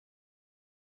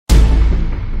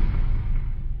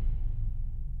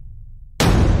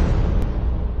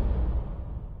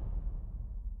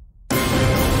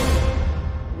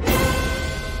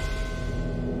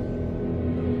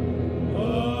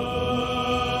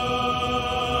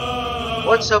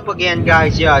What's up again,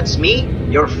 guys? Yeah, it's me,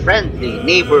 your friendly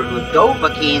neighborhood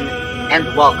Dovahkiin, and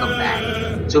welcome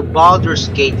back to Baldur's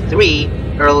Gate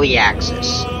 3 Early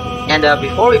Access. And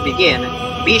before we begin,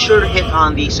 be sure to hit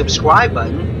on the subscribe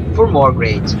button for more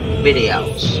great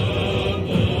videos.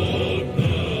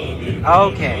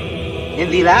 Okay,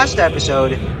 in the last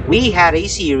episode, we had a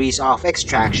series of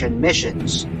extraction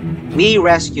missions. We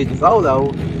rescued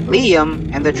Volo,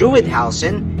 Liam, and the Druid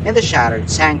Halsin in the Shattered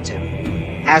Sanctum.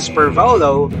 As per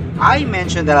Volo, I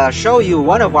mentioned that I'll show you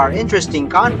one of our interesting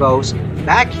convos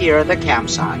back here at the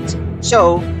campsite.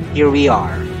 So, here we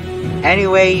are.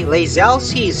 Anyway, Lae'zel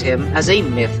sees him as a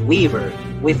myth weaver,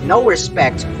 with no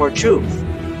respect for truth.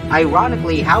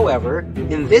 Ironically, however,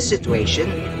 in this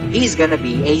situation, he's gonna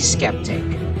be a skeptic.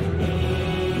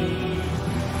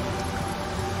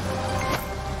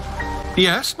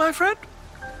 Yes, my friend?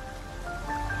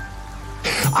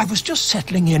 I was just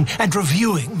settling in and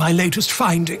reviewing my latest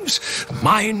findings.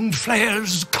 Mind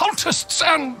flayers, cultists,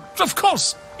 and, of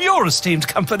course, your esteemed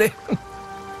company.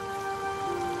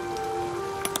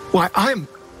 Why, I'm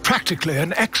practically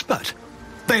an expert.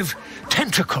 They've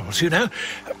tentacles, you know.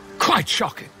 Quite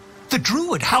shocking. The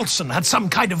Druid Halsin had some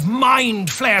kind of mind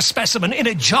flare specimen in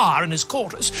a jar in his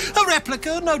quarters. A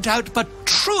replica, no doubt, but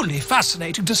truly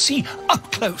fascinating to see up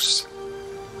close.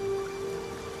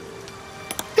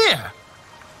 Here.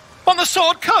 On the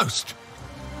Sword Coast?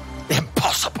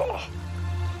 Impossible.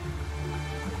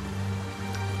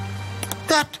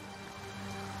 That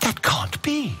can't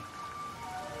be.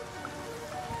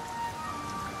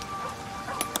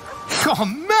 You're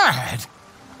mad.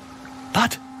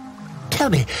 But, tell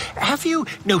me, have you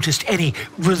noticed any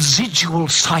residual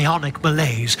psionic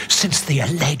malaise since the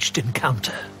alleged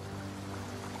encounter?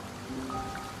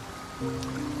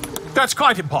 That's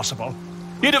quite impossible.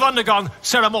 You'd have undergone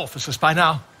ceramorphosis by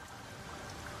now.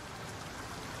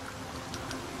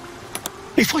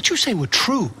 If what you say were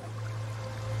true,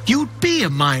 you'd be a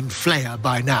mind flayer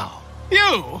by now.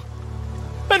 You?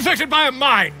 Infected by a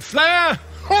mind flayer?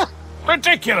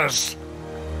 Ridiculous.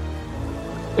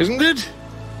 Isn't it?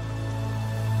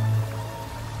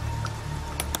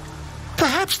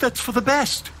 Perhaps that's for the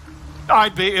best.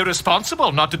 I'd be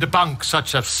irresponsible not to debunk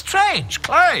such a strange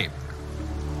claim.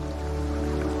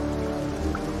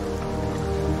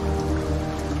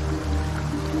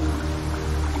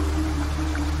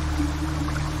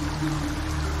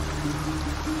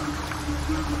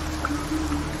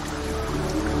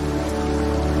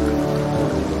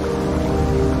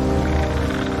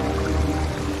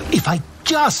 If I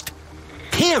just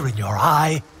peer in your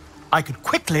eye, I could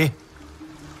quickly...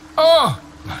 Oh,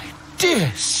 my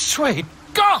dear, sweet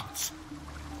gods!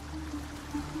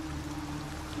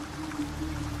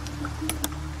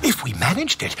 If we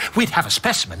managed it, we'd have a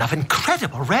specimen of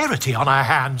incredible rarity on our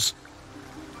hands.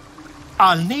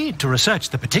 I'll need to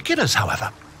research the particulars,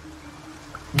 however.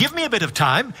 Give me a bit of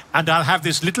time, and I'll have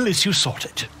this little issue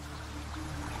sorted.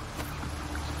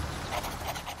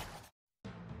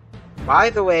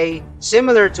 By the way,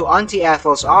 similar to Auntie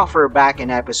Ethel's offer back in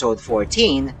episode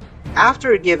 14,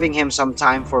 after giving him some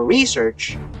time for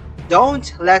research,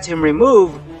 don't let him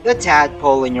remove the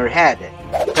tadpole in your head,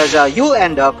 because you'll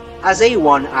end up as a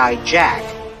one-eyed Jack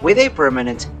with a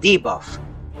permanent debuff.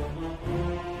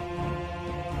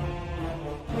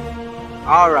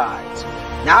 Alright,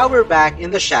 now we're back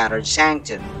in the Shattered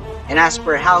Sanctum, and as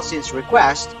per Halsin's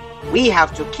request, we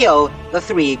have to kill the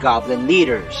 3 goblin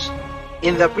leaders.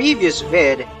 In the previous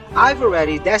vid, I've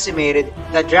already decimated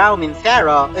the Drow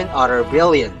Minthara in utter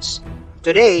brilliance.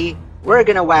 Today, we're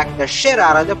gonna whack the shit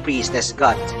out of the Priestess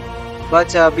gut.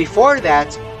 But before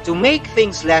that, to make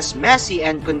things less messy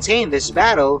and contain this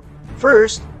battle,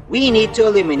 first, we need to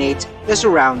eliminate the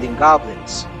surrounding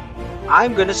goblins.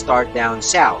 I'm gonna start down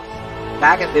south,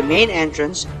 back at the main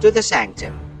entrance to the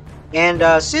Sanctum. And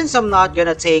since I'm not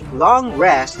gonna take long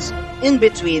rests in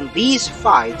between these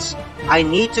fights, I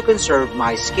need to conserve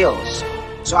my skills,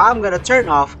 so I'm gonna turn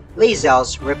off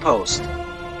Lae'zel's riposte.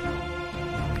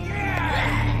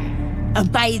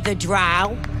 Obey the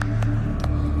drow.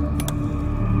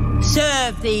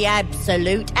 Serve the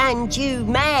Absolute, and you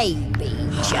may be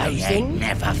chosen. I ain't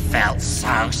never felt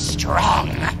so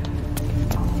strong.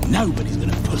 Nobody's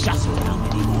gonna push us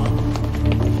around anymore.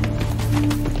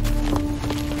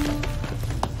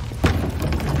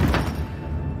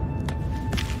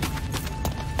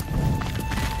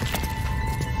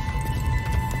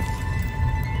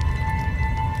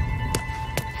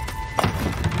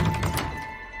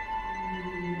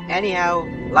 Anyhow,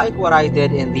 like what I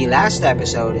did in the last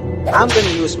episode, I'm gonna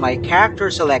use my character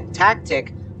select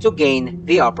tactic to gain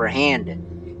the upper hand.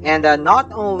 And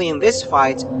not only in this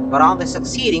fight, but on the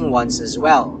succeeding ones as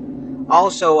well.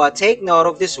 Also, take note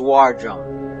of this war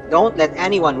drum. Don't let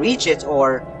anyone reach it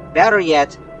or, better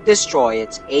yet, destroy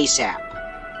it ASAP.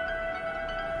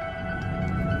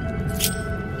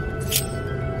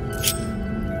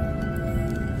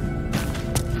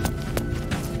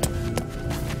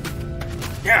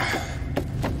 Yeah.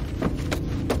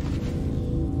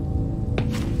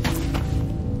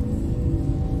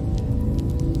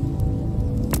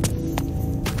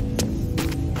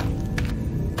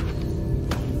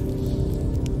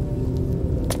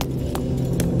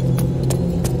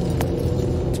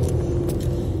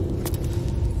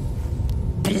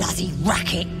 Bloody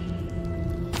racket.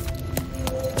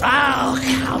 Oh,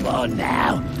 come on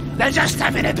now. They're just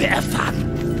having a bit of fun.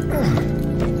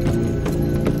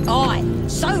 Aye,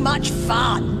 so much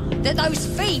fun that those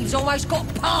thieves almost got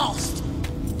past.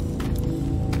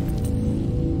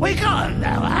 We got 'em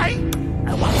now, eh?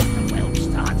 And once the whelps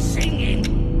start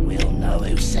singing, we'll know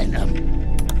who sent them.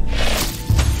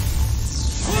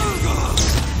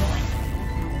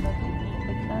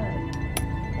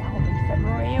 That'll be some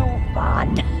real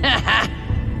fun.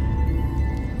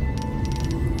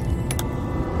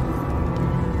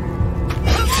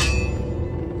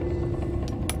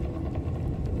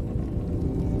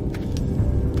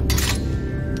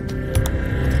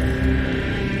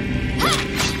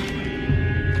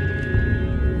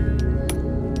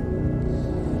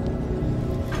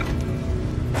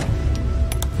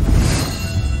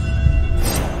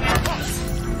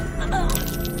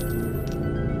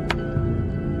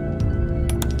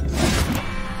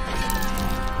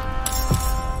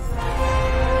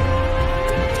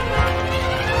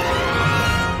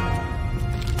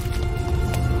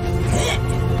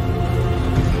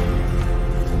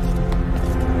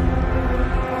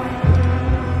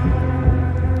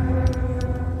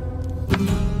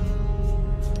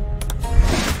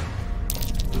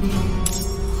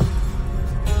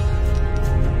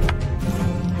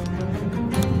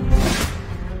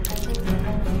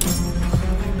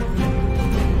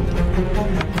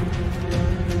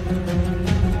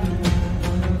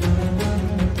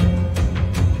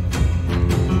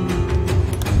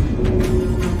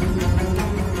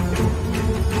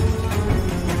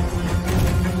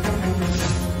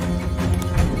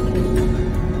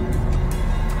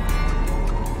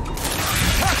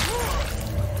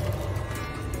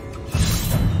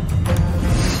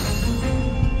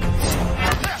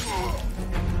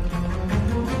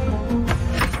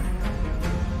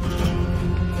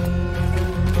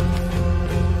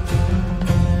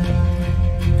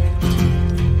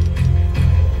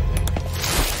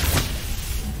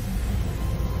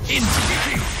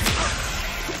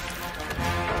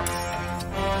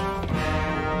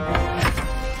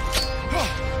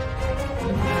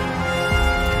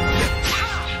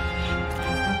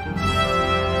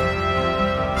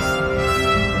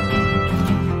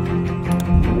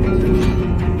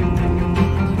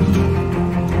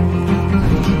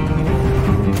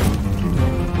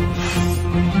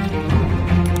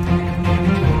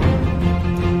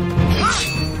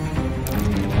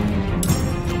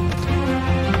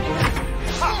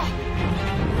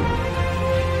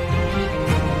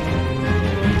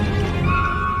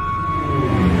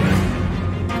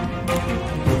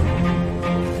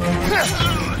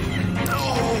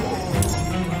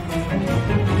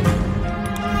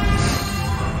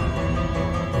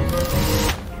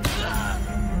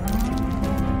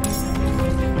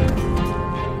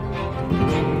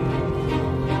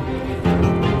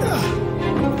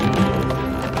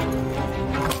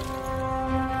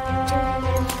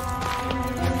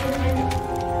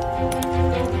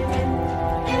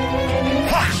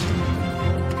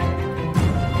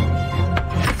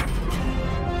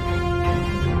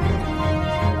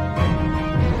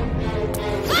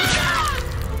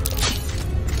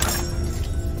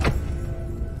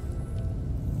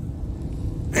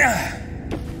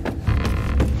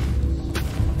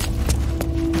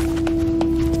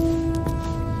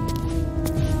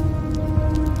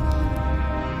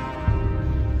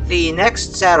 The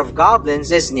next set of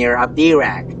goblins is near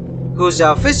Abdirag, whose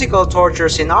physical torture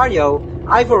scenario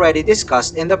I've already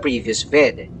discussed in the previous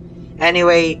vid.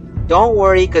 Anyway, don't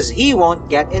worry cause he won't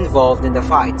get involved in the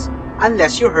fight,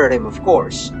 unless you hurt him of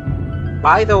course.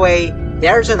 By the way,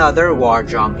 there's another war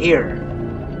drum here.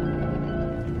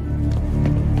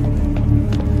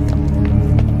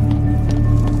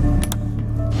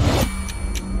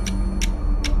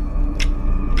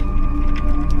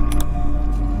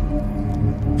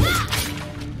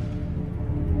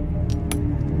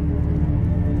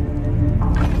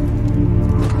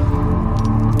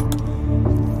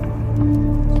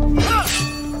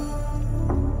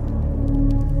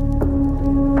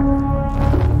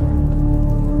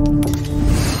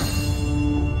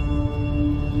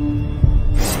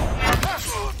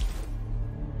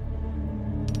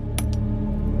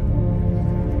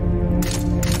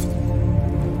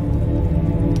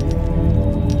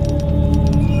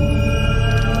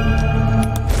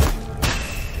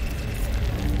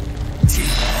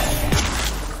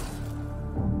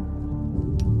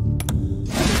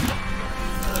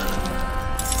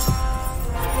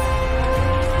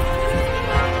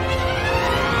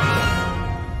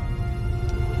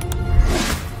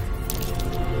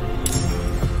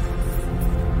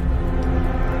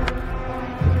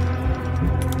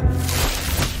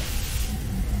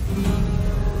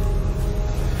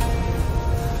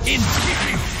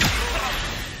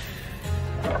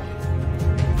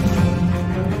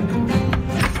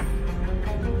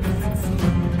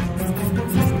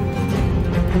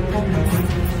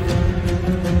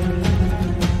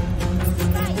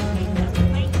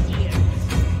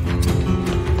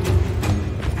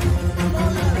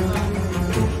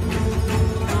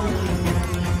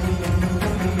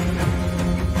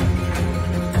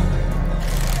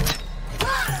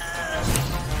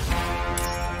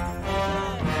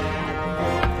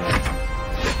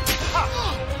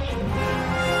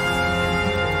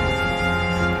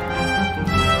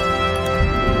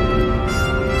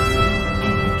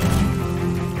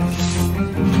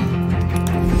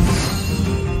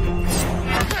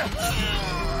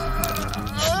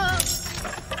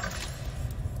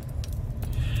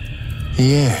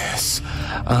 Yes,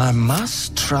 I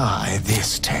must try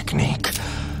this technique.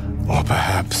 Or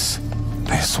perhaps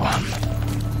this one.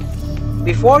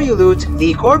 Before you loot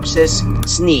the corpses,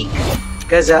 sneak,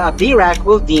 because a B-Rack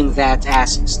will deem that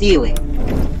as stealing.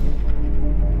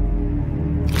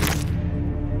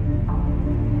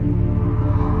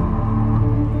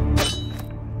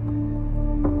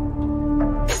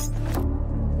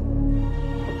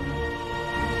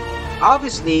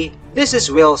 Obviously, this is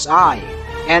Will's eye,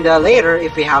 and later,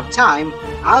 if we have time,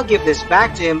 I'll give this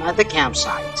back to him at the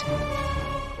campsite.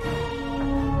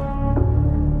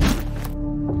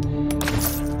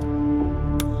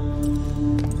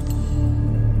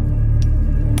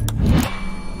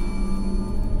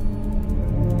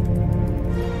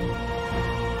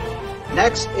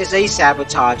 Next is a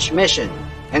sabotage mission,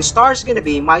 and Star's gonna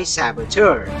be my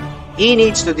saboteur. He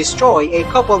needs to destroy a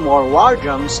couple more war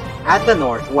drums at the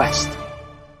northwest.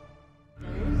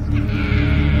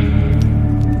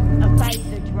 Obey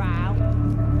the drow.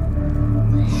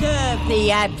 Serve the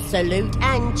absolute,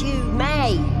 and you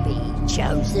may be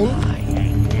chosen. I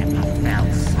ain't never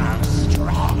felt so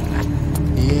strong.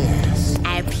 Yes.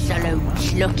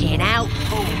 Absolute's looking out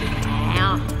for me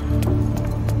now.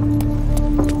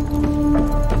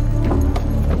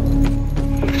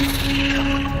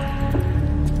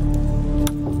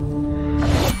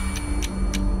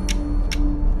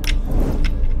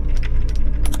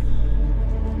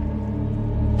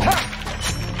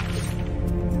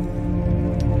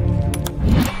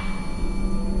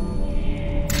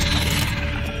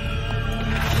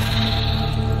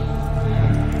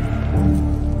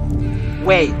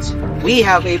 Wait, we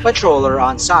have a patroller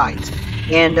on site,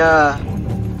 and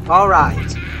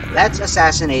alright, let's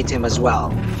assassinate him as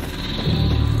well.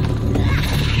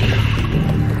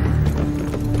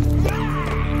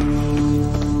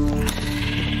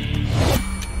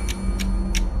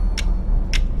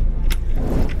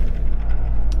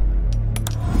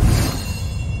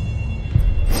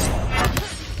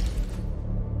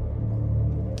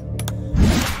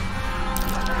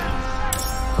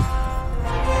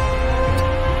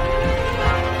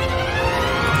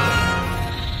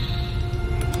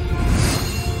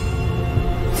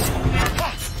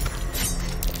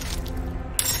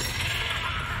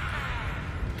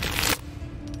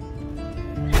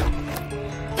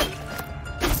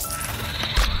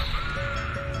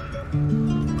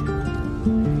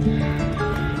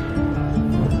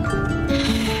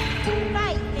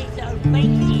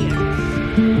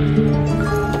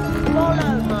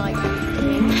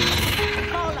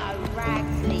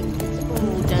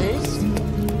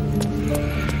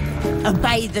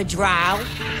 Obey the drow.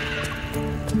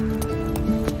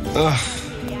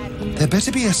 There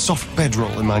better be a soft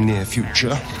bedroll in my near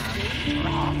future.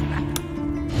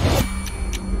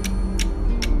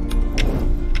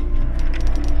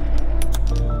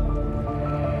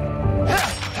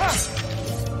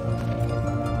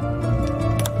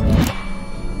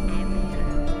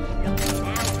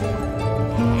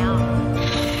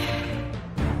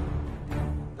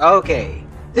 Okay,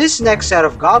 this next set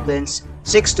of goblins,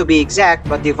 6 to be exact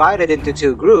but divided into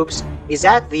 2 groups, is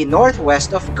at the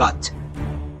northwest of Gut.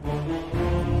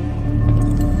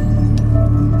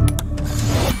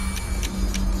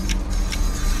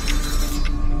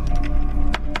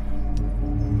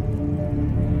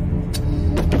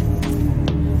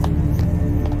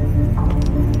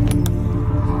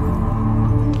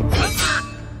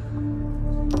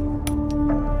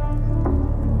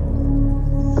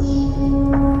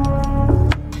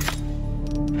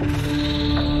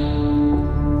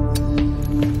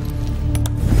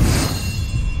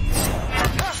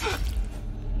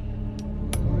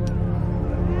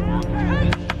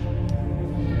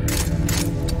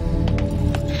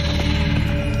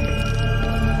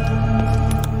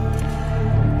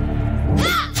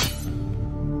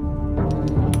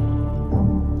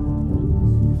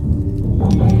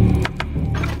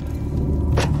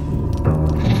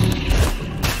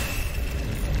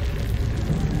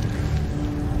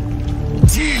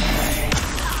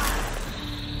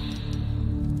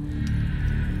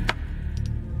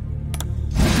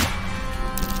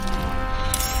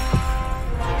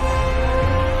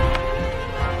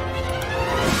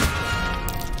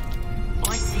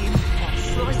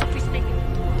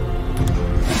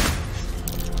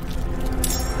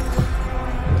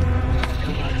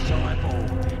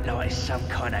 Some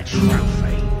kind of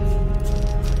trophy.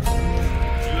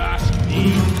 You ask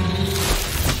me?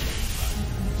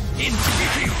 In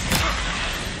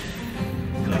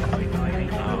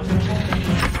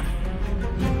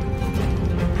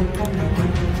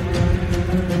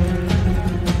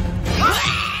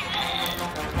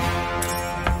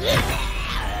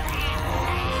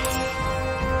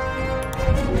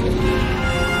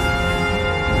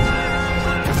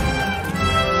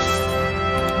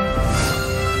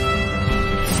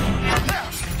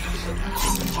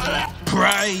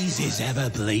Praise his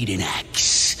ever-bleeding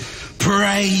axe.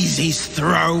 Praise his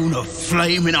throne of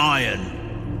flaming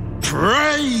iron.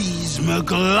 Praise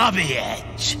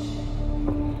Maglobiet.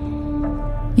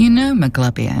 You know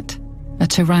Maglobiet, a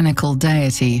tyrannical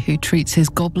deity who treats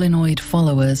his goblinoid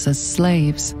followers as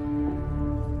slaves.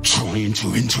 Trying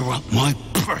to interrupt my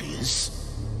prayers?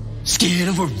 Scared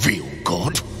of a real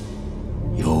god?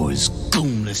 You're as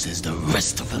goonless as the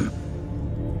rest of them.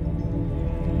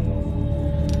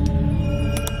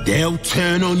 They'll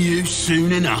turn on you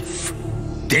soon enough.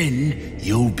 Then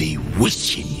you'll be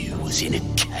wishing you was in a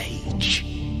cage.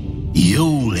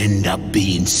 You'll end up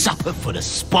being supper for the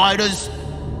spiders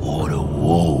or the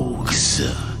wargs.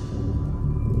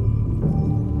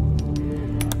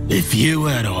 If you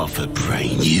had half a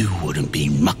brain, you wouldn't be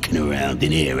mucking around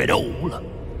in here at all.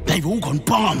 They've all gone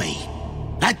balmy.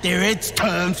 Had their heads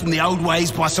turned from the old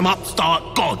ways by some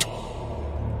upstart god.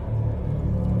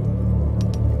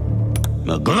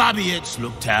 Maglobiet's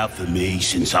looked out for me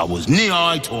since I was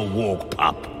knee-high to a walk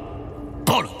pup.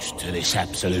 Bollocks to this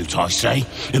absolute, I say,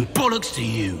 and bollocks to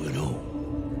you and all.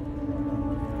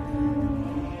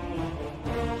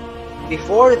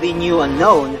 Before the new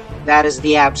unknown, that is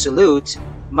the Absolute,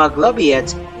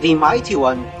 Maglobiet, the Mighty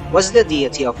One, was the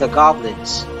deity of the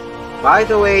goblins. By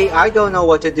the way, I don't know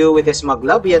what to do with this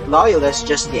Maglobiet loyalist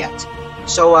just yet,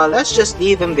 so let's just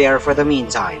leave him there for the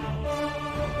meantime.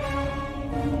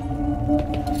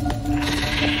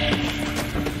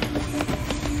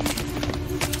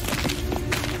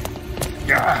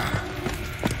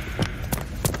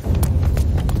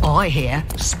 I hear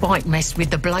Spike messed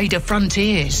with the Blade of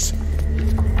Frontiers.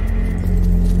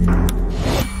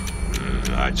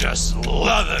 I just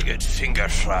love a good finger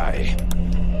fry.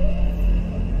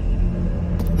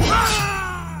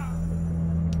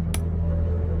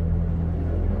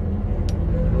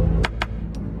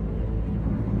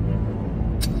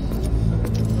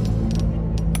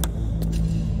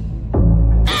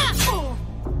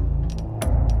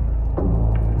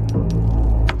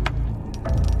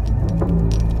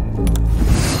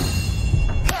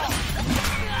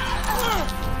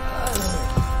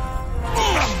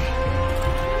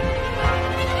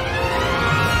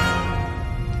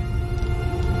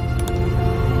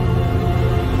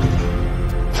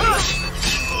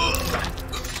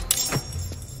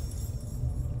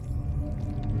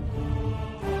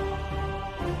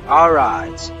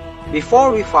 Alright,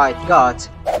 before we fight Gut,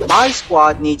 my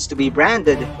squad needs to be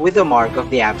branded with the mark of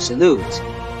the Absolute.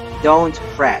 Don't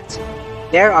fret.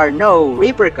 There are no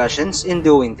repercussions in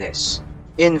doing this.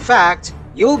 In fact,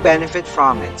 you'll benefit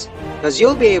from it, because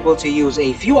you'll be able to use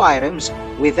a few items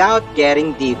without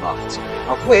getting debuffed,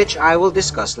 of which I will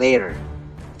discuss later.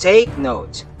 Take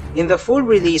note, in the full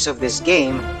release of this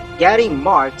game, getting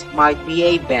marked might be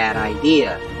a bad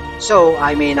idea, so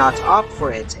I may not opt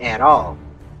for it at all.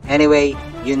 Anyway,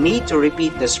 you need to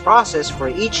repeat this process for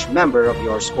each member of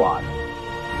your squad.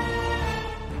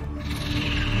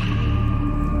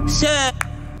 Sir,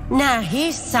 now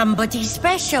here's somebody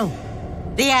special.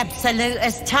 The Absolute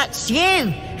has touched you,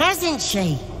 hasn't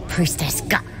she? Priestess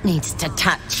Gut needs to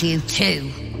touch you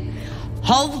too.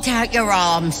 Hold out your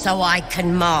arm so I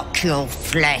can mark your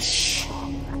flesh.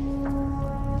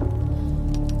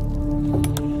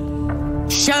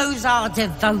 Shows our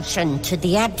devotion to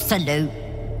the Absolute.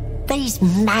 These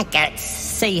maggots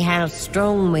see how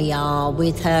strong we are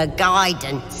with her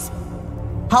guidance.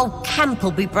 Whole camp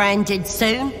will be branded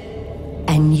soon,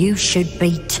 and you should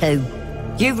be too.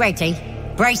 You ready?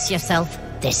 Brace yourself,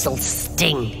 this'll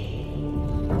sting.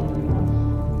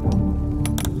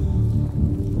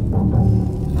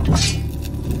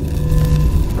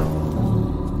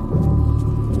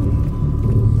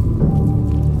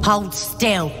 Hold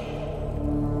still.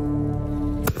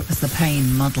 As the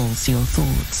pain muddles your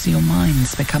thoughts, your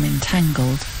minds become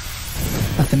entangled.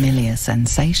 A familiar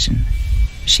sensation.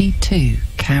 She too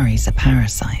carries a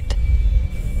parasite.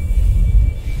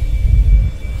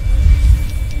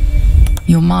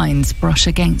 Your minds brush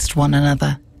against one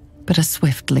another, but are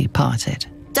swiftly parted.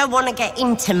 Don't want to get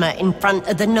intimate in front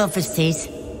of the novices.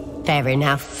 Fair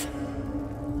enough.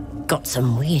 Got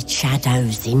some weird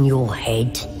shadows in your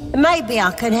head. Maybe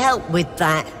I can help with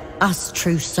that. Us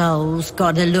true souls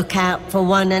gotta look out for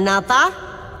one another.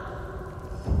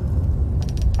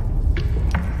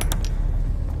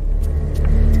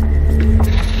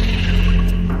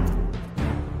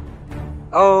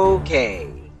 Okay,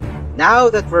 now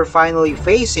that we're finally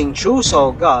facing True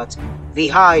Soul Gut, the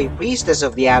High Priestess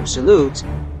of the Absolute,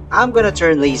 I'm gonna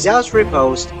turn Lae'zel's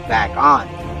riposte back on.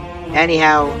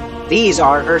 Anyhow, these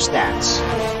are her stats.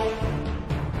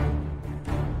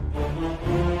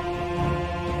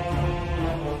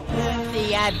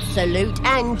 Absolute,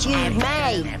 and you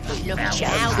may. Look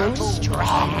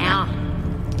out.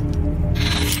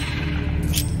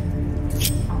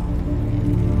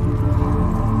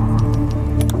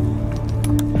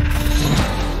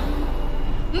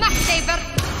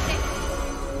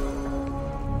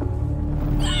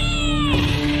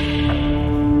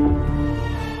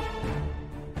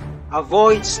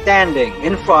 Avoid standing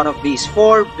in front of these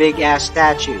 4 big-ass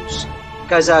statues,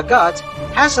 cause Gut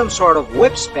has some sort of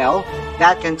whip spell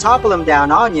that can topple him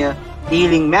down on you,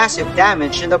 dealing massive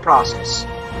damage in the process.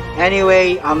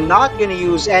 Anyway, I'm not gonna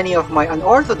use any of my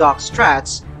unorthodox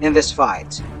strats in this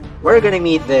fight. We're gonna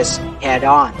meet this head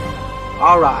on.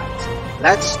 Alright,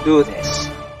 let's do this.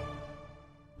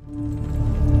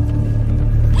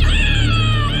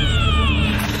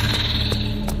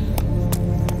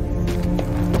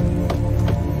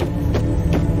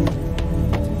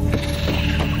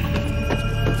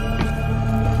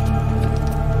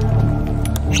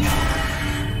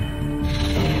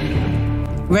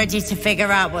 Ready to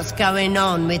figure out what's going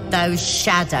on with those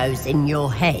shadows in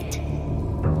your head?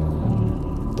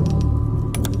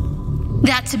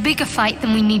 That's a bigger fight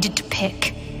than we needed to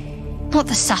pick. What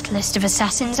the subtlest of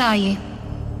assassins are you?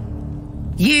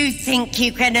 You think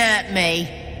you can hurt me?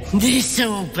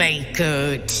 This'll be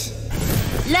good.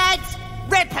 Lads,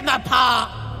 rip them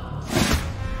apart!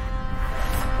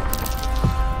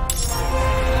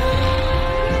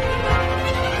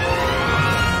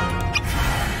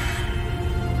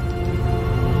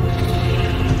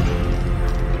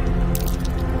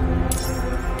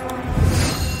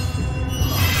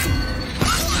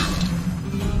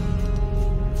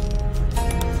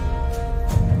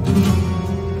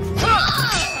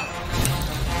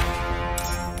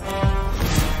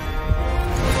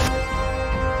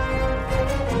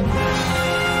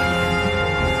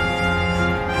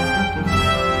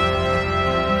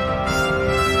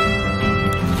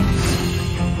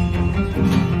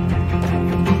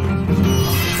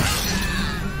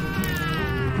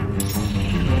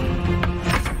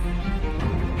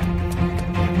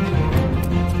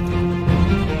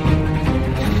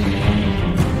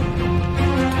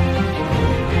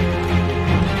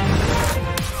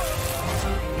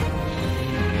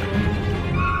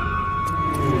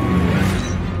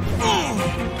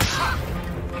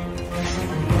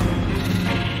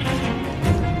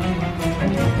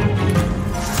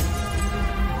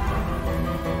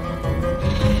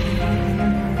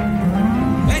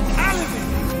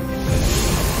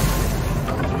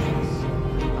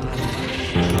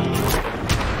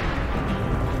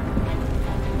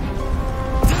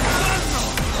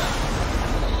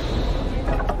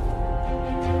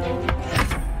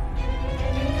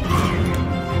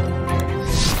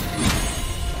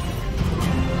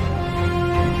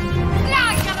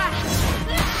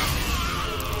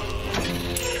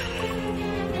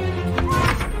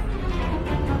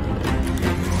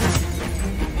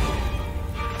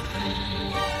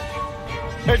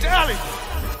 It's Ali!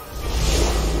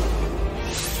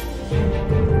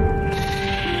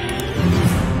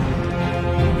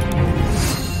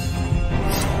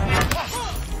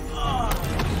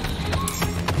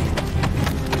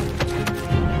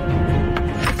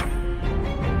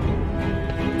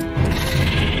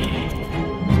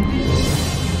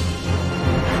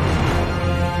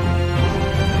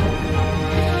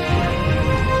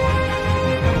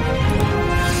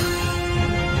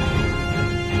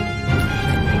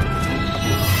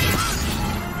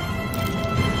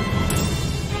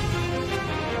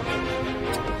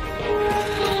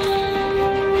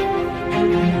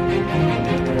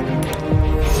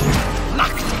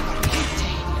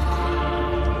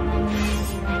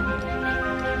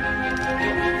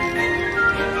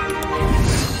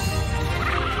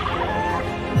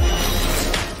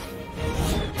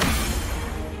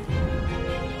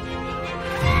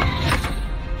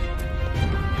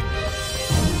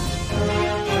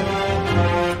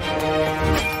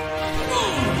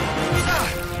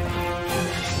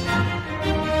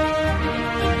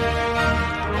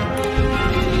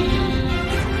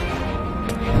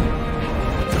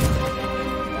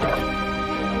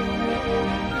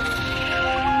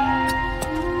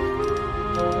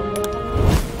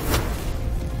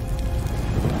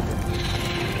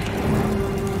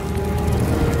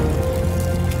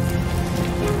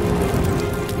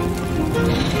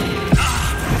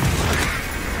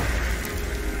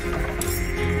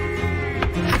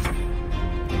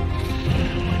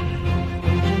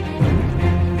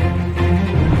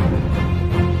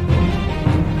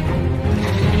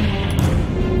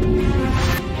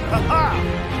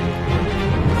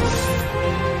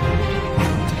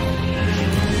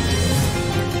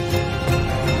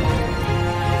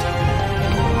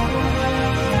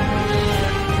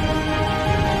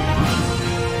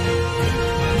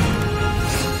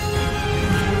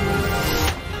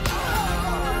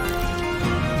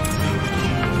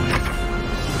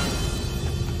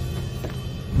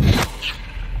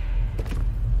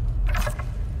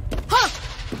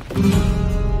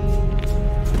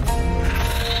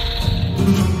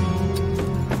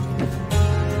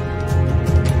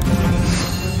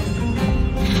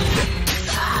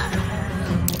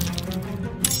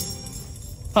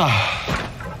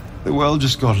 The world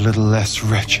just got a little less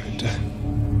wretched.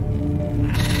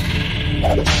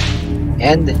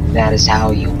 And that is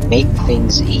how you make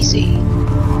things easy.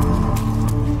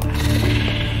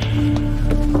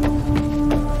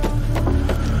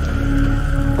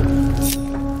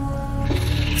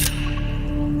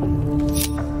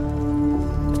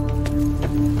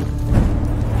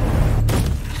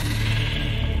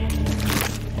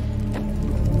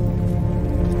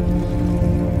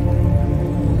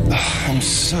 I'm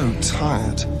so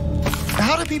tired.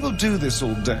 How do people do this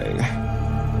all day?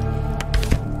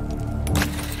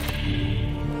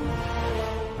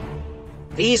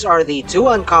 These are the 2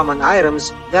 uncommon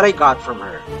items that I got from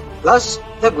her, plus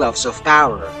the Gloves of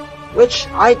Power, which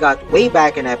I got way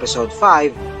back in episode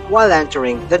 5 while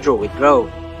entering the Druid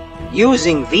Grove.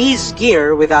 Using these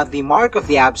gear without the Mark of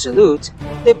the Absolute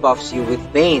debuffs you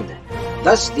with Bane,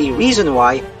 thus the reason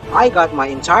why I got my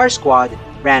entire squad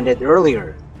branded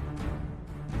earlier.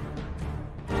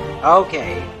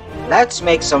 Okay, let's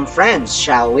make some friends,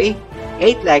 shall we?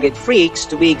 8-legged freaks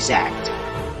to be exact.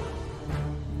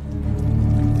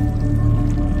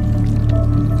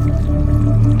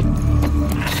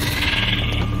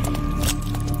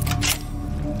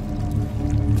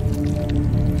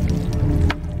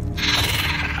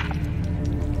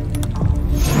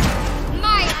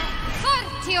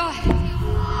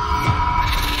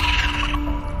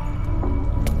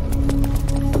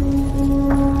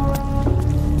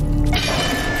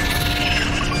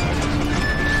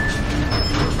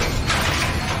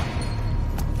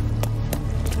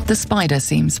 The spider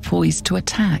seems poised to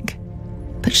attack,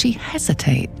 but she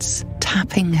hesitates,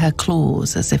 tapping her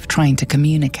claws as if trying to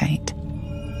communicate.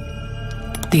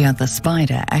 The other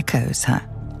spider echoes her.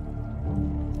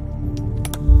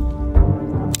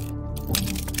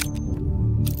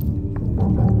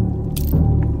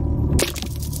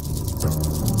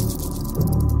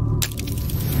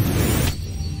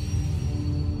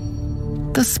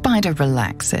 The spider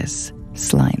relaxes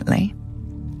slightly,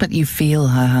 but you feel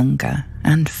her hunger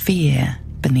and fear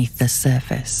beneath the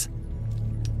surface.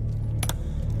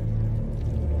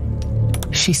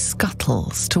 She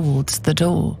scuttles towards the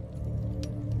door.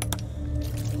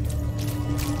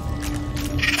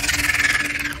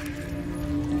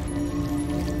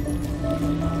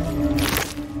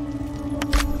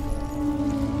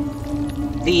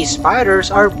 These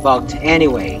spiders are bugged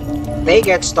anyway. They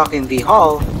get stuck in the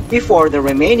hall before the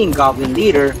remaining goblin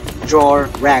leader, Jor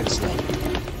Ragsley.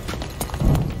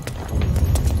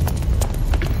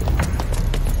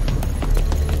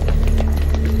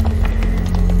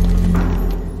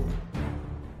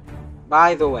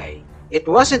 By the way, it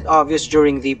wasn't obvious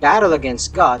during the battle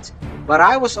against Gut, but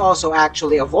I was also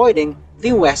actually avoiding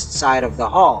the west side of the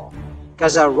hall,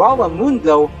 cause Rawa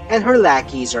Moonglow and her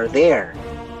lackeys are there.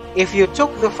 If you took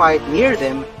the fight near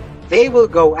them, they will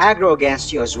go aggro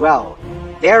against you as well,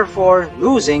 therefore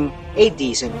losing a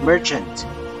decent merchant.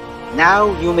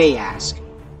 Now you may ask,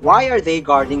 why are they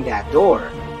guarding that door?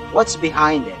 What's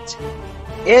behind it?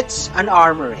 It's an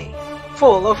armory,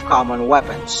 full of common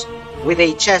weapons, with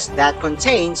a chest that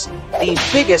contains the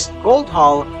biggest gold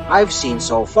haul I've seen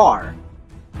so far.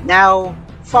 Now,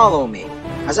 follow me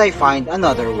as I find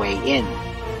another way in.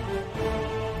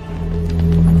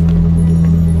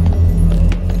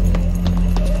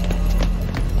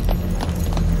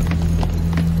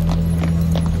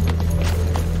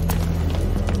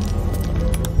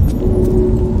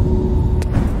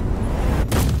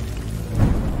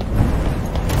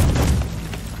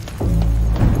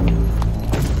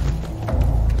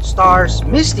 Star's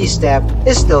Misty Step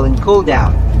is still in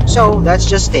cooldown, so let's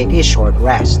just take a short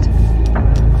rest.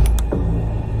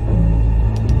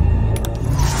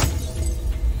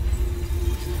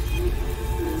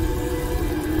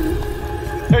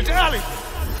 It's Ali!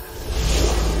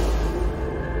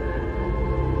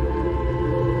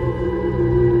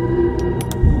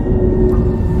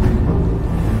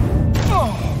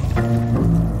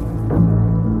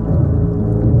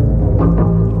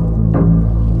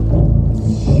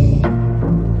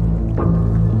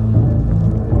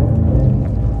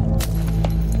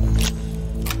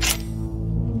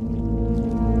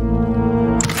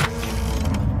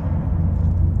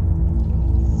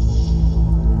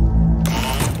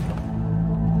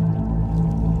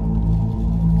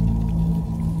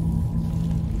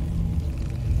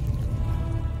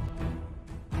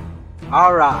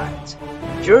 Alright,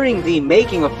 during the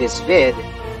making of this vid,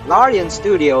 Larian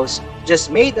Studios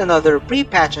just made another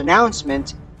pre-patch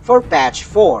announcement for patch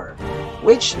 4,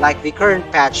 which, like the current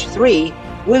patch 3,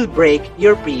 will break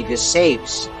your previous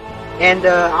saves. And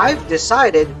I've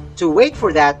decided to wait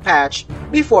for that patch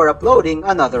before uploading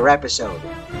another episode.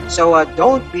 So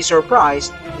don't be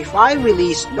surprised if I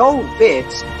release no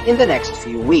vids in the next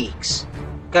few weeks.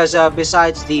 Because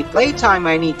besides the playtime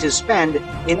I need to spend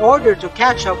in order to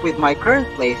catch up with my current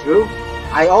playthrough,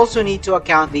 I also need to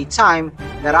account the time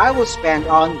that I will spend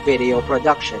on video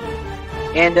production.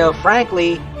 And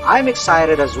frankly, I'm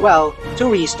excited as well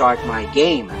to restart my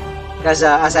game. Because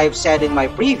as I've said in my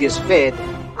previous vid,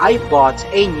 I bought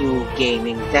a new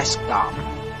gaming desktop.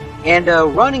 And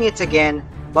running it again,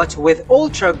 but with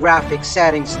ultra graphic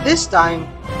settings this time,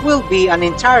 will be an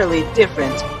entirely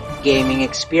different gaming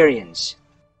experience.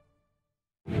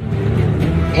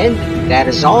 And that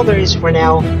is all there is for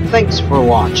now. Thanks for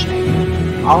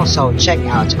watching. Also check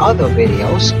out other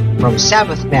videos from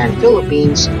Sabbath Band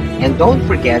Philippines and don't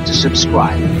forget to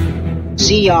subscribe.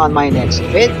 See ya on my next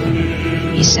vid.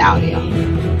 Peace out,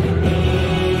 y'all.